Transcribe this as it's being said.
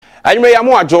Anyway,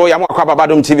 yamu ajo yamu akwaba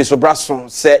badom TV so braso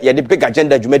se ye the big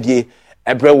agenda dwumadie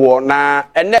ebrewo na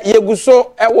ene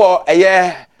yeguso ewo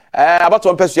eye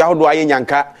abato mpesu ya hodo aye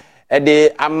nyanka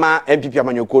de ama NPP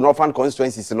amanyoko no fan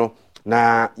constituencies no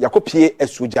na yakopie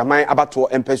Asuogyaman abato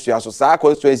mpesu ya so sa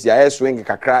constituency ya swing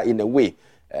kakra in a way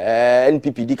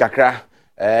NPP di kakra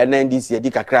NDC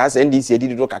di kakra NDC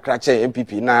di do kakra che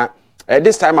NPP na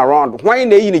this time around why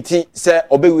na unity se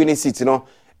obewini seat no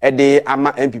de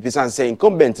ama NPP san say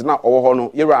incumbent na owo ho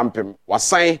no yera ampem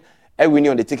wasan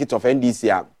winning on the ticket of NDC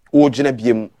a o gina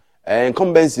biem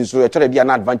incumbency so try be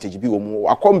an advantage bi wo mu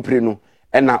akompre no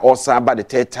na osa ba the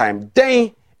third time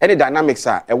then any dynamics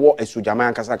a ewo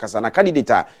Asuogyaman kasa na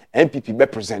candidate NPP be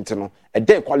present no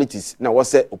the qualities na wo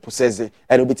say opposese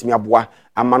obetimi aboa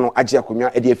ama no age akonwa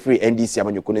de free NDC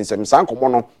amanyoko nsem san komo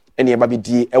no ene eba bi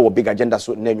di ewo big agenda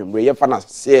so na nwumre ye fa na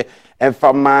se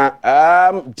enfama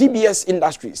DBS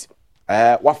Industries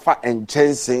wafa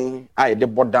enchanting I the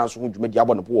board dance ho dwumadi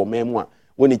abono po wo memu a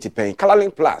woni tipen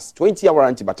coloring plus 20 hour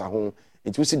anti bata ho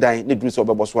nti usi dan ne duru so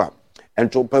obebo so a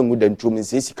ento pangu da ntrom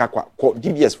nsesi kakwa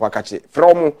DBS for akache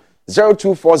from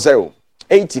 0240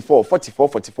 84 44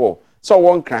 44 so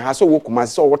won kran ha so wo kuma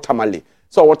so wo tamale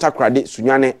so wo takrade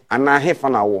sunwane ana hefa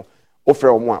na wo ofre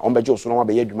omo a ombeje so no wa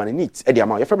be yadwuma ne neat e de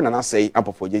ama ye frem na na say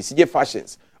apofo je CJ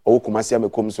fashions o kuma se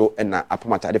amekom so na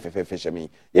apamata de fefefe hwemi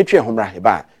ye twe homra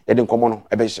heba ye de nkomo no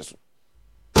e be hye so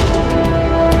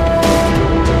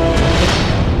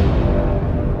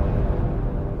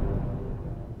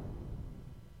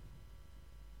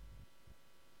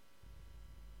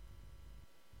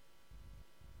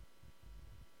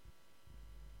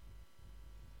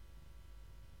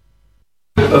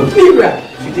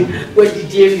What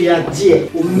did you dear?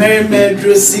 Merry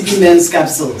CB Men's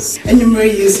capsules. And you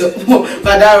may use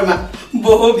Badarma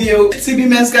Bohobio CB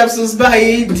Men's capsules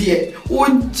by dear.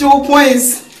 What 2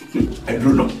 points? I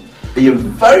don't know. You're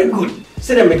very good.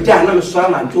 Say the McDonald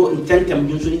swam and told intent and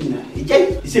Junsolina.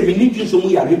 He said, we need you so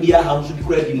we Arabia house to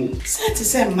credit you. Said to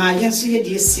say, my young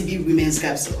dear CB Women's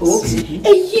capsules. Oh,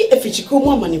 if it's a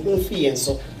woman, you won't fee and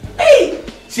so. Hey!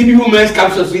 CB Women's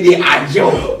capsules with the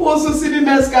Ajo. Also, CB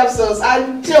Men's capsules,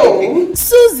 Ajo.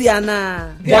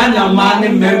 Susiana. Ghana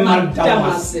man, Merman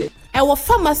Damase. Our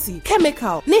pharmacy,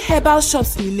 chemical, ni herbal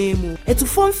shops ni name. Et to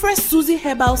form fresh Susie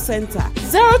Herbal Center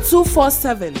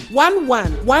 0247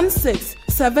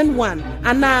 111671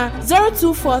 and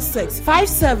 0246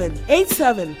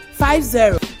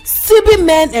 578750. CB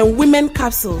Men and Women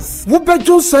capsules.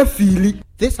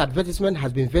 This advertisement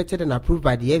has been vetted and approved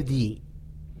by the FDA.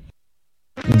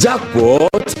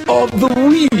 Jackpot of the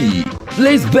week.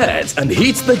 Place bets and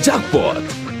hit the jackpot.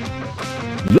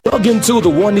 Log into the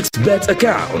OneXBet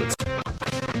account.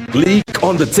 Click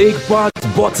on the Take Part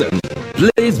button.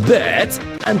 Place bet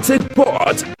and take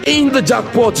part in the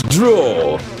jackpot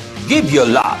draw. Give your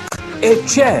luck a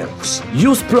chance.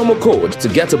 Use promo code to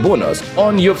get a bonus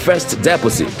on your first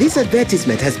deposit. This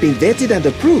advertisement has been vetted and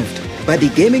approved by the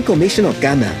Gaming Commission of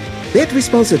Ghana. Bet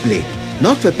responsibly,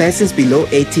 not for persons below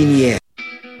 18 years.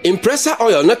 Impressor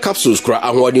oil na capsules kra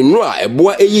ahwade no a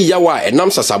eboa eyi yawa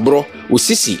enam sasabro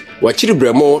osisi wachiri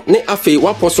bremo ne afei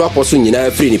waposo nyina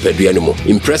afri ni padua no mu.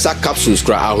 Impressor capsules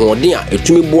kra ahwode a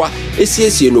etumi boa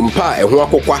esiesie no mpa a eho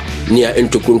akokwa ne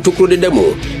entokuntokro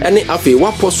dedemu ene afei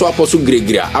waposo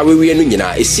gregira awewie no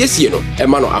nyina esiesie no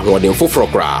ema no ahwode foforo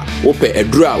kra wope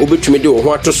aduru a obetumi de wo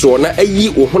ho atoso na ayi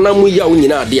wo honam yawo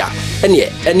nyina ade a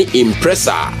ene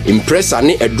impressor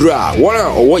ne aduru a wona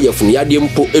owo yefunu yade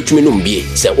mpo etumi no mbie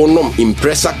onom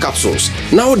impressor capsules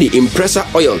now the impressor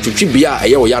oil twitwi bia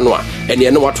eye wo ya no a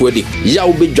ene wato adi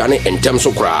yawo bedwane entem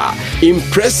so kra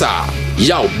impressor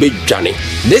yawo bedwane.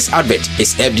 This advert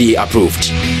is FDA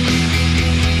approved.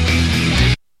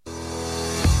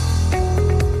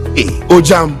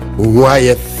 Ojam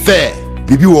why fair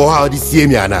bibi wo ha odi sie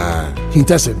mi ana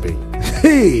hintasembe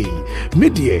hey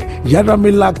media yara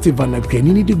me lactive na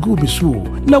kwanini de go bisu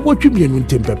na wotwe mienu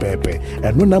ntempepepe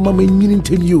eno na mama nyini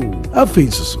ntem yo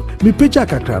afenso me pecha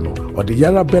kakra no o de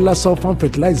yara bella sulfur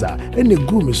fertilizer ene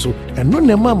go mi so eno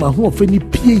na mama ho ofani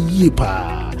pie yie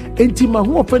pa enti ma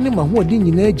ho ofani ma ho odi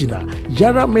nyina agina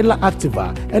yara mela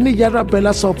activa ene yara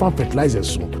bella sulfur fertilizer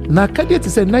so na kade te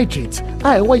say nitrate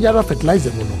a e wa yara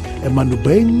fertilizer mo no emanu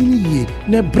banyini ye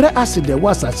na bre acid e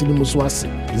wa asase ni muso ase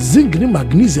zinc ni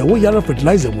magnesium wo yara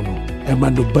fertilizer mo no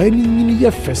emanu banyini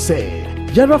ye fese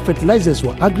yara fertilizers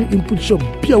were agri input shop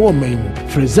bia wo man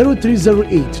for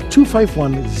 0308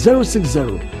 251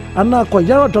 060 and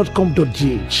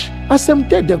yara.com.gh. Asem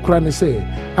de krane say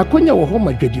akonya wo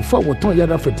homa dwadifo wo ton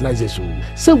yara fertilizers so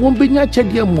say won benya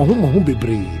chede mo ho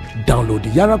bebre. Download the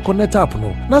Yara Connect app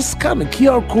no na scan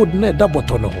QR code na da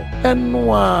button no ho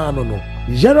eno no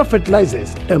Yara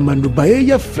Fertilizers emanubaye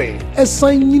ye fe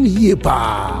esanyin hie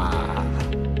pa.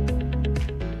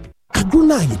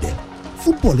 Aduna yide.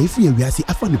 Football every area see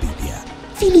afanu baby.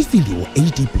 Fili or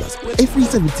HD Plus every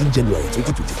 17 January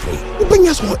 2023.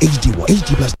 Ubanyas or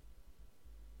HD Plus.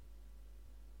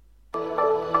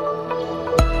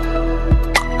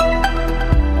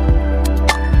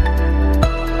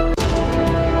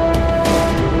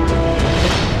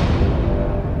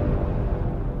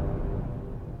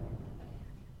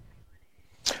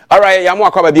 All right, yamu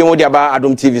akwa bi wodi aba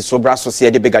Adom TV so bra so se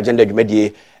de big agenda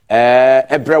dwumadie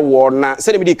ebre wo na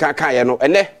se de bi kan ye no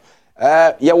ene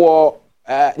ye wo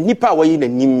nipa wayi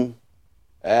nanim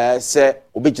se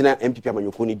obegina NPP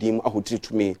amanyoko ni dim ahotiri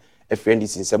tumi efrendi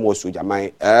sinsem wo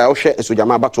Asuogyaman wo hwe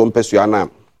Asuogyaman abato mpesua na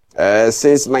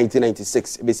since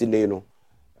 1996 besi ne no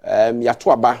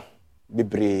yato aba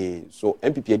bebre so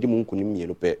NPP edi mu nkunim ye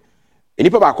no pe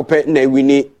enipa ba akopɛ na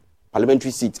wini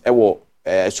parliamentary seat ewo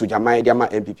Asuogyaman diama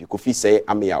NPP Kofi say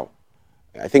Amiao.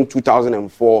 I think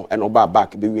 2004 and Oba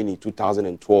back be winning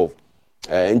 2012.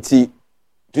 Until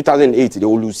 2008 they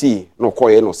will lose no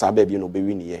koye no sabe bi no be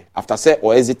winning here. After say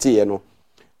or hesitate you know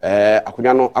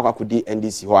akunya no akakudi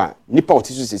NDC ho a nipa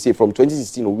otisu say from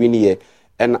 2016 o win here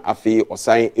and afi or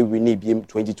sign e win BM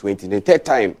 2020 the third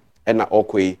time and na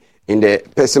okwe in the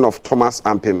person of Thomas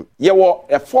Ampem. Ye were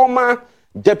a former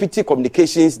deputy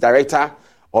communications director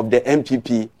of the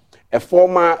NPP, a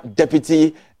former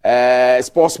deputy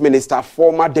sports minister,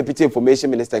 former deputy information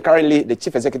minister, currently the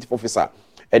chief executive officer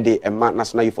at the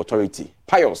National Youth Authority.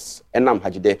 Pius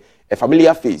Hadzide, a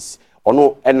familiar face.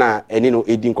 Ono ena enino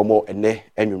edin komo ene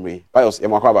enwumre. Pius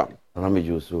emakwaba.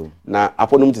 Na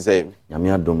aponum ti say nyame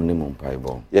adom ne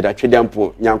mompaibo. Ye da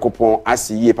twediampo nyankopon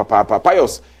asiye papa.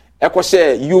 Pius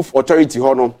ekwohye youth authority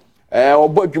ho no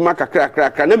obo adwuma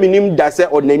kakra na minim da se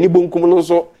onani bonkum no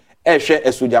so ehwe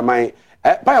Asuogyaman.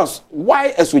 Pius,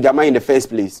 why Asuogyaman in the first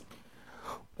place?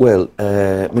 Well,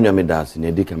 me das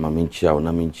ne dika maminchia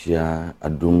na minchia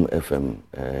Adom FM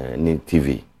ni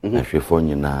TV. Ahwefo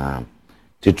nyina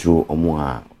titru omo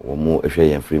a omo ehwe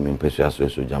yen free me mpesua so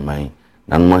Asuogyaman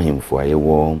na no ahemfo aye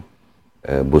wo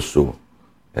boso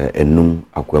enum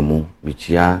akwamu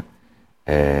bichia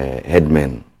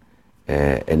headman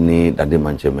eni dade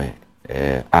mancheme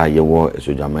a ye wo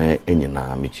Asuogyaman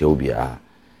enyina michia obia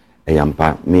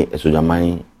eyampa me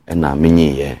Asuogyaman na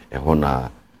menyiye eho na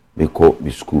meko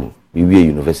bi school bi wie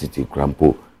university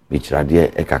krampo bi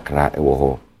kirade ekakra ewo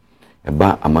ho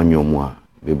eba amanyomu a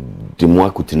de mo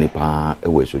akutine pa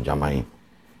ewo Asuogyaman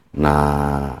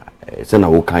na se na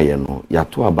wo kan ye no ya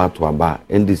to aba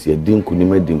NDC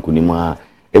dinkunima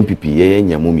NPP ye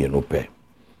nyamu mienu pe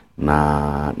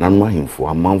na nanu ahemfo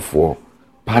amanfo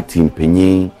party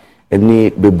mpanyin eni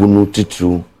bebunu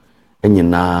titru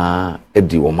enyina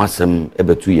edi wo masem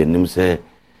ebetu yenim se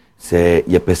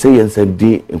ye pese yensa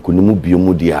di nkunimu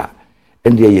biomu dia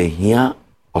ende ye hia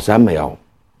osameyaw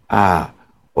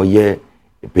oye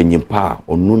penyimpa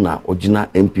onu na ogina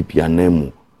NPP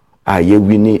anamu ye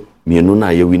wini mienu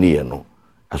na ye wini ye no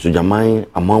Asuogyaman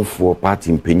amanfo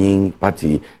party mpanyin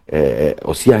party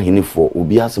osia hinifo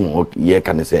obi asem ye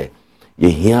kan se ye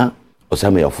hia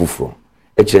osameyaw fufuro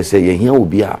eche se ye hia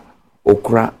obi a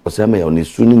okra osameyaw ne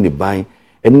suni ne ban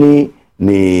eni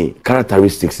ne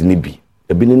characteristics ni bi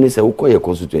ebini ne se ukoye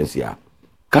constituency a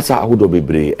kasa ahodo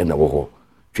bebre na wo ho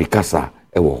twi kasa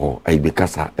wo ho aibe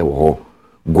kasa wo ho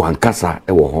guan kasa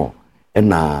wo ho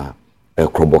na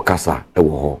krobo kasa wo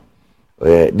ho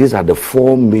these are the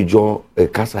four major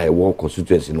kasa wo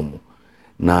constituency no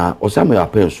na osame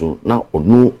apenso na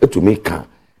onu etumi ka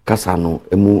kasa no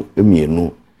emu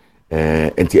emienu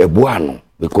enti ebua no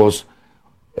because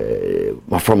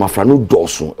mafra no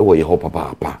doso wo ye ho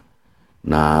papa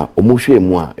na omuhwe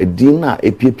mu a edin na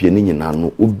epiepie ni nyina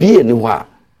no obi eni ho a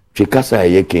twe kasa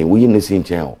ye ken wo yin si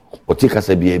nchen o ti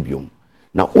kasa bi abiom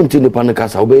na onti nipa ne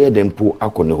kasa obeye dempo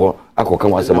akone ho akoka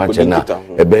wasema che na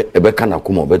ebe kana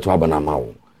kuma obeto abana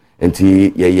mawo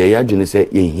enti ye adwene se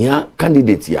ye hia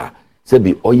candidate ya se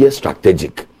bi oye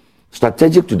strategic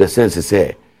to the sense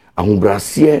say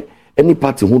ahombrase any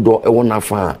party hu do e wona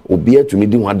fa obi atumi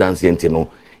di ho adanse enti no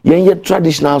ye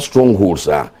traditional strongholds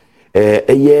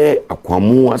eye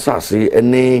akwamu asase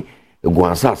ene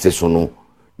eguan asase so no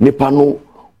nipa no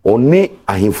oni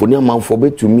ahemfoni amanfo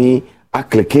betumi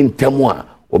akleke ntemu a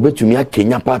obetumi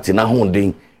akenya party na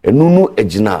honden enunu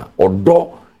egina odo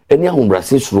eni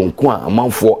ahombrase soronko a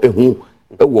amanfo ehu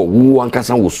ewo wu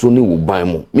ankasa wo so ni wo ban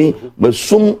mu mi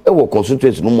mesum ewo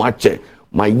constituency no mu ache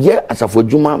ma ye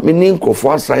asafodwuma me ni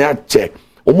nkrofo asan ache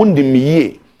omundi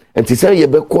miye enti se ye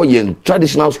be call ye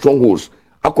traditional strongholds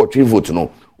akotwe vote no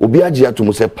obi agye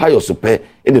atom se Pius pe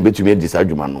e na betumi adi sa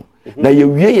adwuma no na ye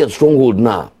wie ye stronghold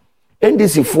na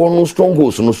NDC for no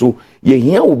strongholds no so ye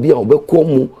hia obi a obekọ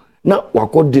mu na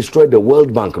wakọ destroy the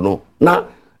World Bank no na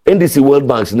NDC World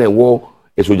Banks na wo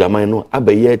Asuogyaman no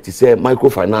abeye ti se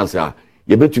microfinance a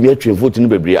ye betumi atwe vote no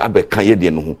bebre abeka ye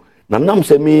de no ho na nam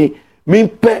se mi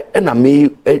pe na me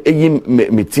eyi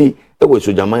meti e wo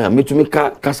Asuogyaman a metumi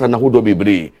kasa na hodo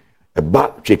bebre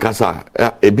eba twe kasa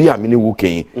ebi a mini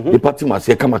wuken the party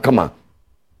mase kama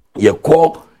ye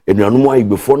call enuanom ayi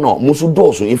before no muso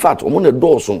dɔɔso in fact omo ne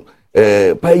dɔɔso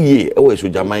pa yie e wo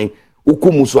Asuogyaman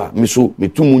ukomuso a miso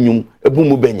metumunwum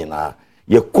ebumu benyina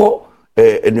ye call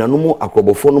enuanom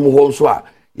akrobofo no mo ho nso a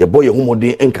ye boy ye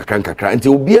homode nkakra nti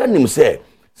obi anim se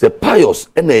Pius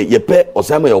ene ye pe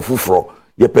osama ye ofufro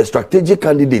ye pe strategic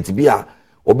candidate bi a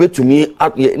obetumi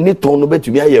ni ton no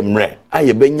betumi ayemre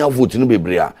aye benya vote no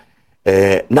bebre a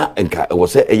na nka wo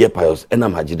se eye Pius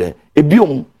enam Hadzide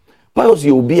ebiom Pius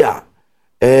ye obi a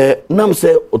nam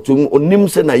se otum onim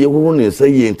se na ye huru ne se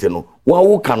ye ente no wa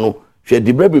wo ka no hwe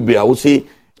dibre bebre a wo se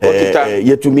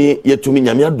yetumi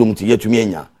nyame adom ti yetumi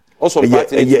enya also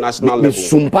party international level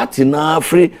some party na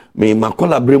free me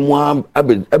makola bremu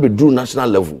abedru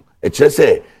national level e kire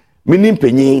se mini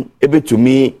mpanyin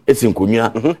ebetumi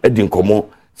esinkonwa edi nkomo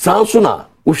sanso na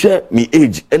wo hwe me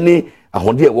age ene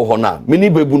ahode e wo ho na mini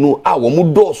bebu no a wo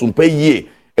mu do so mpa yie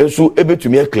enso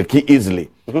ebetumi click easily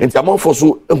enti amanfo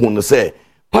so ehun se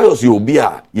Pius ye obi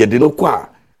a ye de no kwa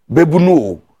bebu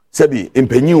no sebi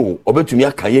mpanyin o obetumi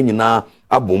aka ye nyina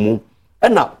abomu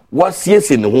ena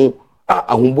wasiese ne ho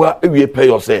ahomboa ewie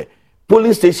Pius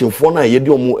police station for na ye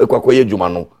de omu ekwakoye dwuma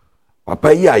no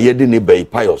papa yi a ye de ne bai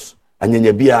Pius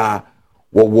anyanya bia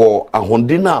wo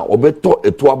ahonde na obeto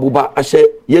eto abuba ahye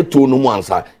yeto no mu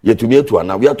ansa yetumi eto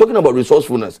ana we are talking about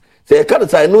resourcefulness say e kada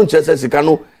say no nche sika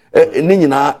no ni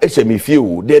nyina ehye me fie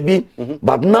o de bi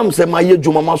but nam say ma ye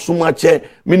dwuma masoma che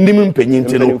minim mpanyin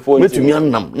ti no metumi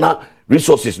anam na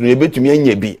resources no ebetumi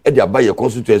anya bi e de abaye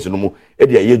constituency no mu e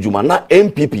de ye dwuma na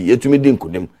NPP yetumi di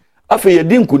nkunim afa ye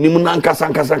di nkunim na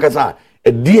nkasa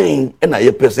edien e na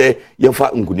ye pese ye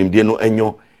fa nkunim de no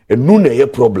enyo enu na ye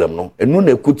problem no enu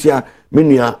na kutia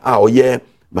menua a oye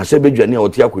masebedwane a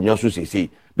otia akonwa so sisi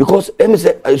because em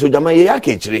say Asuogyaman ye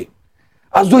yakechire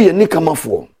azo ye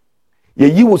nikamafo ye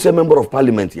yiwo se member of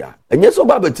parliament ya enye so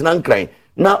ba betina nkran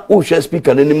na o hwe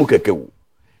speaker nanim kekewu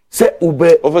se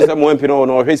ube officer mo MP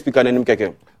no hwe speaker nanim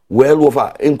keke well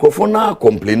over nkofo na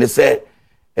complain se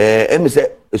em say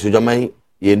Asuogyaman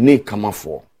ye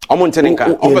nikamafo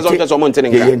omontenenka officer onke so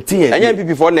omontenenka enye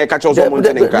NPP for na kacho so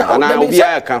omontenenka ana obi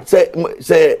aka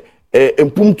se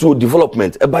impumtu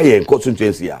development eba ye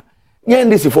constituency ya nye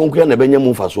ndisi fonkuya na benye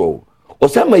mu mfaso o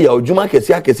se ma ya odwuma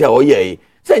kese a oye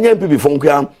se nye NPP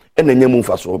fonkuya na nye mu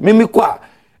mfaso mimi kwa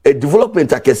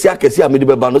development akese a me de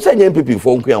beba no se nye NPP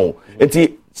fonkuya ho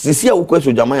enti sisi a wokwa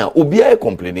Asuogyaman a obi a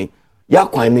complaining ya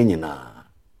kwan ne nyina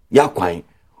ya kwan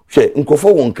hwe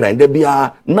nkofo won kran da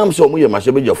bia nam se omo ye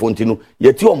mahye fonti no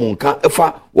yeti omo nka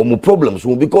efa omo problems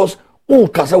because un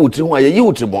kasa wutri ho aye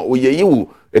wutri bon oye yiwu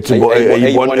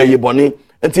eyiboni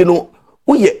enti no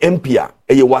wo ye MP a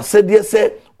eye wasede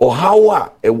se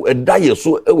ohawa eda ye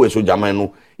so ewe Asuogyaman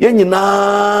no ye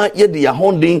nyina ye di ya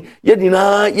hondin ye di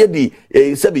na ye di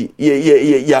sebi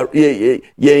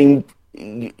ye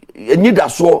nyida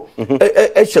so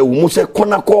ehye wo mu se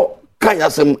konako kan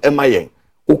asem emayen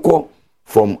uko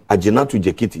from Agena to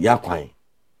Jekiti yakwan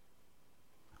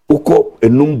uko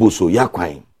enumboso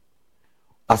yakwan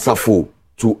asafo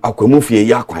to akwamufie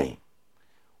yakwan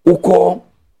uko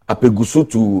apegusu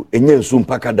to enyensu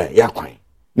mpakada yakwan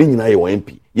ni nyina ye MP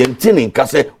ye ntini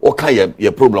nkase oka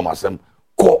ye problem asem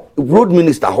ko road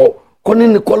minister ho ko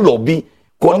ni ko lobby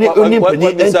ko ni onimpanyi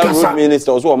enkasa road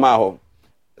minister oso ma ho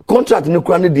contract ni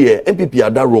kura ni de NPP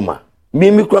ada Roma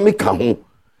mi kura mi ka ho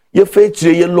ye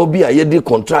fechire ye lobby a ye di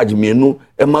contract mienu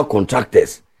ema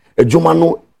contractors ejuma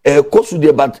no kosu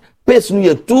de but pace no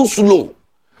ye too slow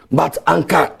but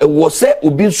anka wo se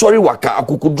obi sorry waka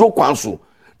akukudro kwanso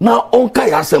na onka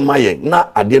ya semaye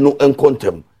na ade no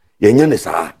enkontem ye nye ne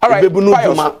saa ebebu no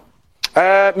duma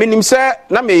minim se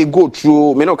na me go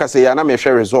through me no ka say ya na me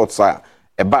share results a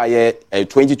eba ye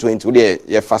 2020 we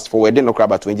ye fast forward no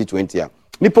craba 2020 a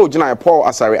nipo gina Paul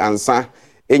Asare ansa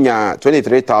enya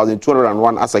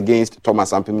 23,201 as against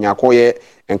Thomas Ampimnyakoye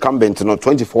incumbent no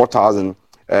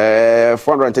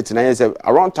 24,439 is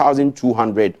around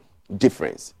 1,200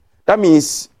 difference. That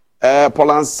means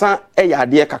Polansa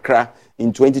ade kakra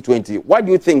in 2020. What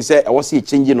do you think say I was see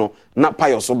changing no na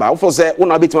Pius Oba? For say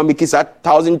una bit ma make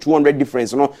 1,200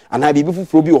 difference no and I be people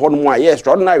fro bi ho no more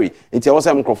extraordinary. Until I was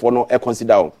am crofo no e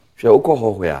consider. Hwe ukọ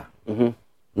ho hwe a.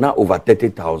 Na over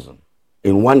 30,000.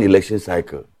 in one election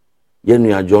cycle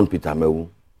yenua John Peter Mewu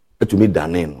etumi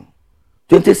dane no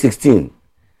 2016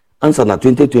 answer na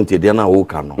 2020 dey na wo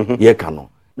ka no ye ka no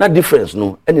na difference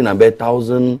no any na be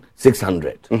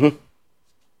 1600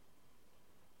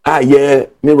 ye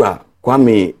Mira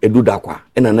Kwame Edudakwa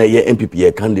na ye NPP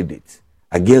ye candidate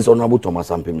against Honorable Thomas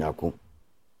Ampemyako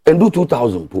and do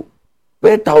 2000 po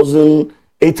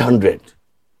 1800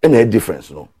 and a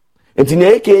difference no enti na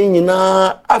eke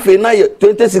nyina afi na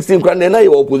 2016 kwa na ye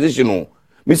opposition no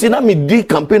mi si na mi di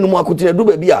campaign mu akoti do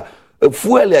ba bia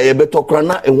fuel ya ye betokra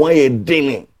na ehwan ye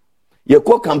deni ye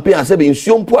ko campaign ase be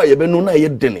nsuompo a ye benu na ye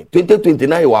deni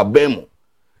 2029 ye wa bem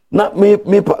na me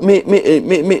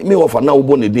ofa na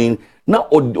ubo ne din na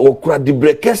okura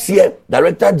dibrekese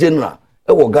director general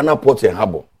e wo Ghana Port and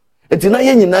Harbour enti na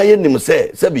ye nyina ye nim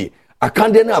se bi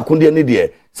akande na akonde ne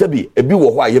de se bi ebi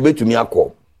wo ho a ye betumi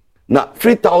akọ na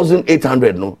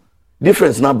 3800 no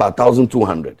difference na about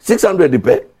 1200 600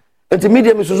 depend enti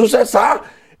media mi so say sa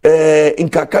in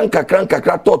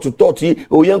kakra tot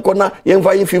o yenko na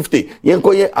yenfa 50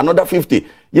 yenko ye another 50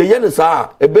 ye yen sa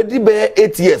ebedi be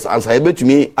 8 years ansa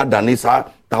ebetumi adane sa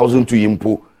 1002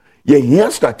 yimpo ye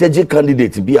here strategic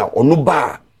candidate bia onu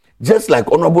ba just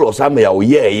like Honorable Osame ya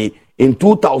oye in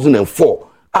 2004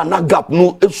 ana gap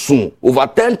no esun over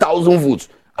 10,000 votes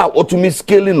a otumi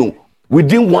scaling no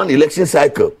within one election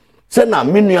cycle say na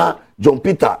menua John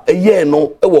Peter a year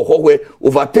no e wo howe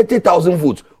over 30,000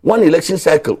 votes one election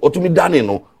cycle otumi dane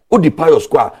no odi Pius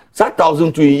kwa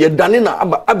 1,000 to ye dane na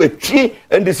abetwi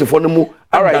NDC for no mu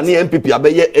dane NPP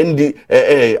abeye ND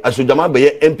Asuogyaman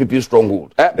abeye NPP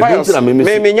stronghold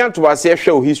me nyanto ase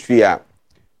hwe history a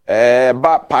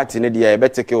ba party ne de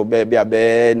beteke obe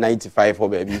 95 for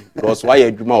baby because why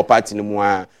adwuma o party ne mu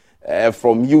a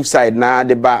from you side na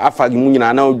de ba afag mu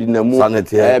nyina na odi na mu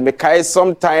me kai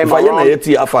sometime na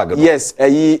yeti afag yes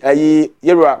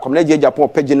yera community Japan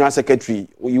pe general secretary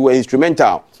you were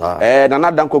instrumental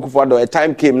na dan kokufo do a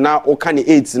time came na o kan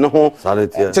 8 no ho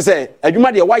to say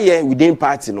adwuma de why within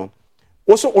party no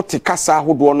also otikasa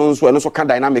hodo no nso so ka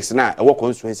dynamics na e wo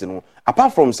constituency no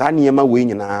apart from sa niema we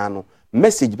nyina no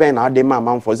message ben na ade ma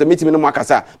manfo say meeting no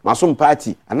makasa masom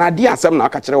party ana ade asem na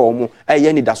aka kire wo mu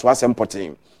ye ni daso asem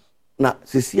potem na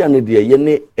sisi ane de ye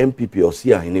ne MPP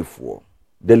osia henefo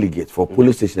delegates for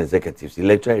police station executives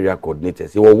electoral area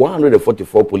coordinators there were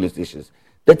 144 police stations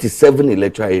 37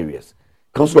 electoral areas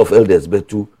council of elders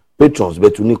betu patrons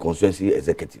betu ni constituency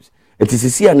executives and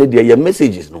sisi ane de ye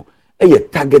messages no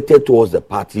targeted towards the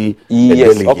party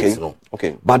delegates no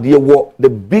okay but there were the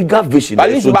bigger vision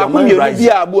so Jaman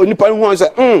bia bo nipa hu say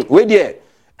we there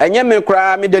enye me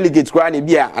kra me delegate kra ne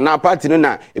bia na party no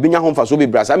na ebinya ho mfa so be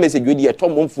brasa message we there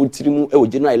tom mfo tirimu e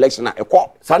general election na ekọ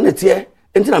sanete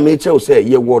entina me che say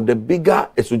ye were the bigger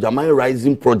Asuogyaman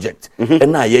rising project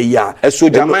na ye ya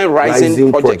Asuogyaman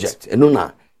rising project eno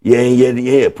na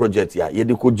ye project ya ye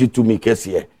de ko gitu mi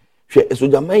kese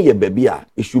Asuogyaman ye baby a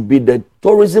it should be the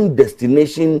tourism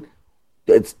destination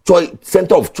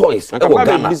center of choice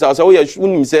Ghana this also we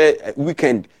should say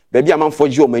weekend baby am for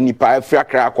you many pa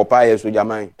Africa akopa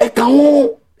Asuogyaman e ka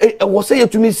ho wo say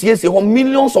to me see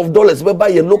millions of dollars be buy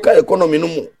your local economy no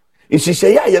mu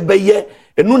insise ya ye be ye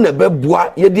enu na be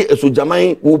bua ye di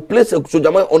Asuogyaman will place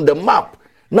Asuogyaman on the map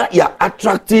na ya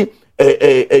attractive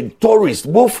tourists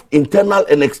both internal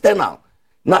and external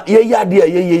na ye ya de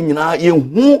ye nyina ye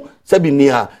hu sabi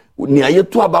nia ye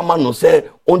to abama no say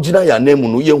onjina ya name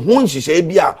no ye hu nhihye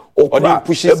bia okura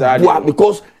bua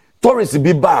because tourists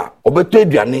bi ba obeto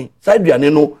aduane sa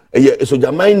aduane no ye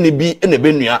Asuogyaman ne bi na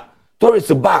be nua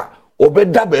tourists ba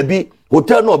obeda ba bi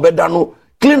hotel no obeda no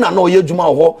cleaner no ye djuma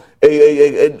ho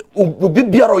bi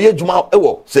biara ye djuma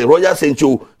ewo say Royal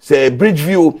Central say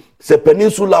Bridgeview say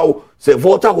Peninsula say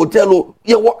Volta Hotel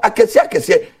ye wo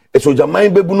akese Asuogyaman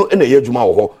bebu no na ye djuma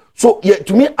ho so ye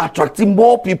to me attracting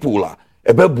more people la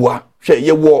ebebua hwe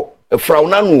ye wo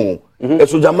frauna no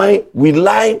Asuogyaman we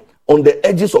lie on the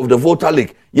edges of the Volta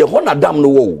Lake ye hona dam no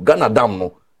wo Ghana dam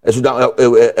no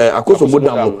Akosomo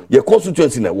dam no ye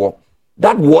constituency na wo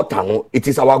that water no it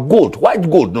is our gold white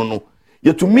gold no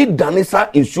ye to me danisa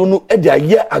insunu e dia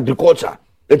ye agriculture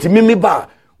et mimi ba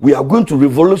we are going to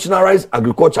revolutionize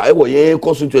agriculture e wo ye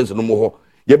constituency no mo ho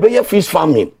ye be ye fish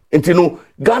farming enti no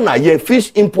Ghana ye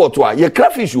fish import wa ye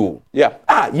crayfish o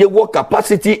ye work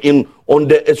capacity in on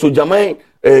the Asuogyaman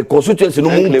constituency no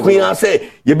mo kuya say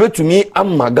ye betumi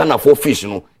amma Ghana for fish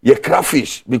no ye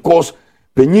crayfish because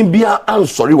penyin bia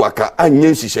ansori waka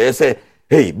anye nhihye say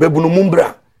hey bebu no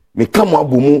mumbra me kamo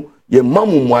abomu ye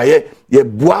mamu muaye ye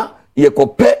boa ye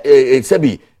kope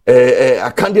sebi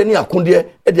akande ni akunde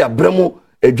e dia bremu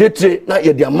edwetre na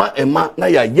ye dia ma ema na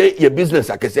ya ye business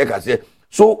akese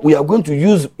So we are going to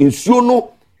use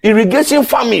insuno irrigation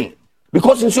farming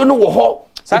because insuno will hold.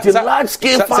 It is large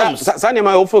scale farms.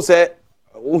 Sanema also say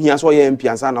uhia so ye MP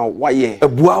ansa na why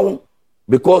ebuawo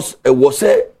because was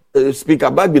say speaker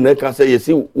back the can say you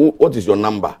see what is your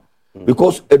number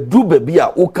because a do baby a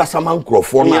o kasama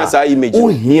nkrofo na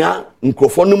uhia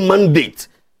nkrofo no mandate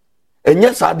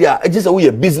enye sade a eje say we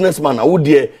a businessman a wo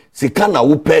de sika na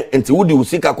wo pe enti wo de wo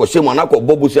sika ko shemu na ko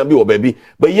bobusia bi wo baby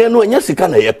but ye no enye sika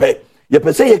na ye pe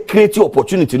say ye create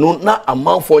opportunity no na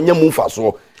amount for nye mu fa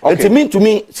so. Okay. It mean to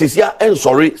me, Sisia, and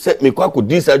sorry, set me quack with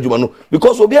this argument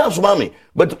because obi answer me.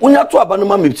 But when you to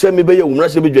abanoma me say me be your umra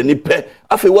se be dwani pe.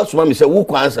 Afi what mama say wo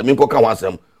kwan answer me koka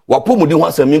wansem. Wa pomudi ho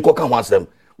answer me koka wansem.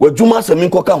 Wa djuma answer me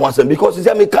koka wansem because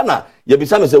Sisia me kana ye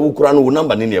bisa me say wo kura no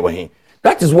number ni e he.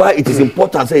 That is why it is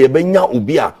important say ye benya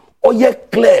obi a oye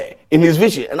clear in his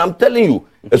vision and I'm telling you,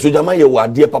 Asuogyaman ye wa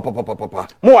ade papa.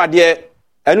 Mo ade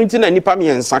enu nti na nipa me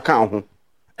ensa kan ho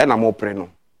e na mo pre no.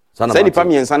 Say the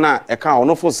pamiensa na eka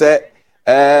ono fo say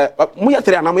mo ye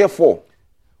 3 na mo ye 4.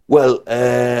 Well,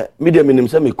 media minim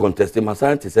say me contest my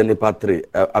scientist say nipa 3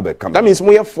 abekam. That means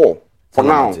mo ye 4 for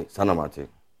now. Sanamati.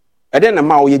 E den na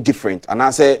ma o ye different and I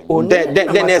say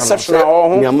then exceptional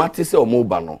or me amati say o mo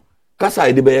ba no. Kasa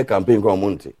e de be campaign ko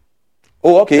monte.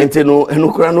 Oh okay. Enti no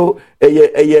enu kura no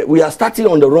we are starting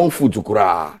on the wrong foot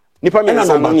kura. Nipa me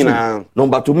na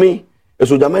number 2 me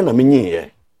Asuogyaman na me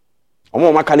nyi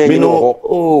omo maka na nyino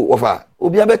oh ofa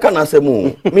obi abeka na asem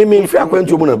me mfi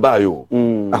akwantu mu na ba yo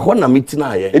aho na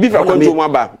metina ye ebi fi akwantu mu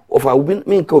aba ofa obi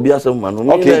me nka obi asem ma no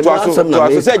okay to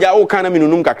aso say ja o kana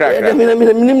minunum kakra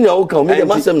me nim na o ka me de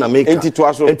asem na me ka enti to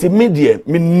aso enti media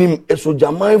me nim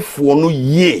Asuogyaman fo no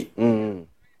ye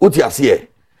oti ase ye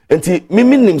enti me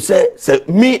nim say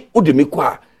me odi me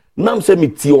kwa nam say me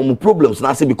ti on problems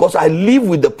na say because I live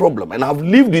with the problem and I've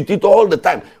lived with it all the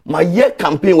time. My year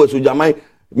campaign with Asuogyaman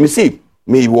me see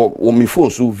me work on my phone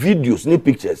so videos ni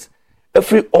pictures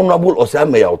every honorable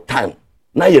Asuogyaman time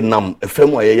na ye nam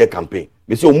efem wa ye campaign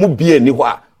me see omu bie ni ho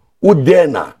a wo de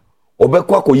na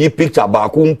obekwa ko yi picture ba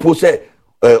ko mpo se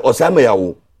Asuogyaman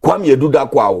wo kwam ye duda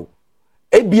kwa wo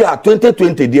e bia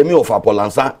 2020 de me of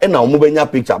apolansa e na omu benya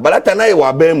picture but that na ye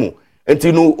wa ban mu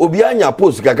enti no obi anya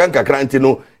post kakra enti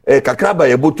no kakra ba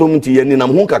ye botom nti ye ni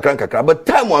nam ho kakra but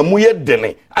time amu ye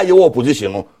dene aye wo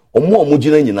opposition no omo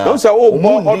gina nyina no say o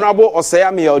honorable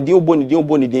Asuogyaman odi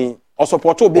oboni din o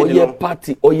support obi ni no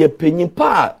party oye penyin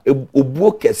pa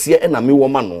obuo kese e na me wo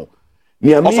ma no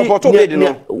ni o support obi ni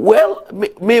no well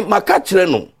me maka kire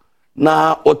no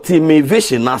na oti me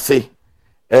vision na say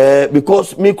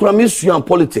because me kura me suan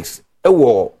politics e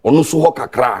wo onu so ho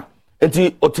kakra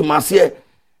enti otimase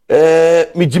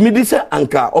me jimidi se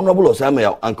anka honorable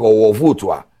Asuogyaman anka wo vote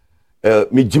a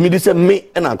me jimidi se me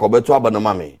e na anka obeto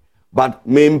abanama me but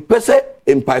me mpese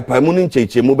empaipai mu ni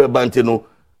ncheche mu bebante no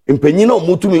mpanyin na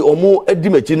omutumi omu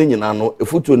adimachi ni nyina no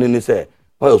efutuo ni se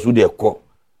Pius de ekọ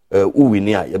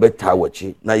uwini a ye beta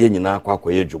wachi na ye nyina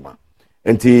akwakoye djuma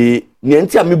enti ne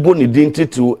enti amebo ni din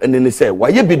titu ene ni se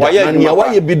waye bida na nia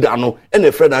waye bida no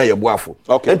ene freda na ye boafo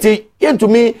enti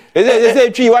yentumi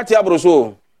eze twi wati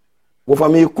abroso wo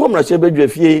fami komra che bedwe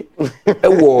fie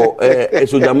ewo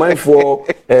Asuogyaman for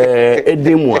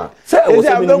edemu a se wo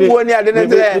se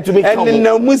mi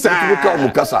na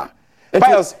musa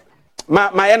Pius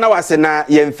ma ye na wase na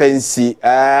ye mfansi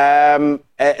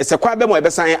se kwa be mo e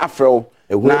besan afro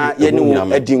na ye ni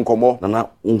wo edi nkomo na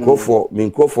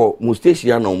nkrofo mu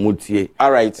station na omutie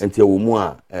all right enti wo mu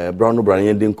a brown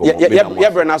ye di nkomo ye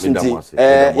bre na sunti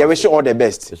ye wish all the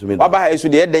best baba ha esu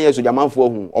de ye den Asuogyaman fo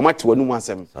hu o mate wanu mu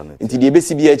asem enti de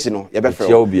besi bi echi no ye be fre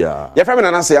ye fre me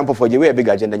na na se yampofo je we big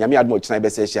agenda nyame admo china be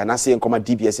se hia na se nkoma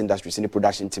DBS Industries ni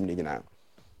production team ni nyina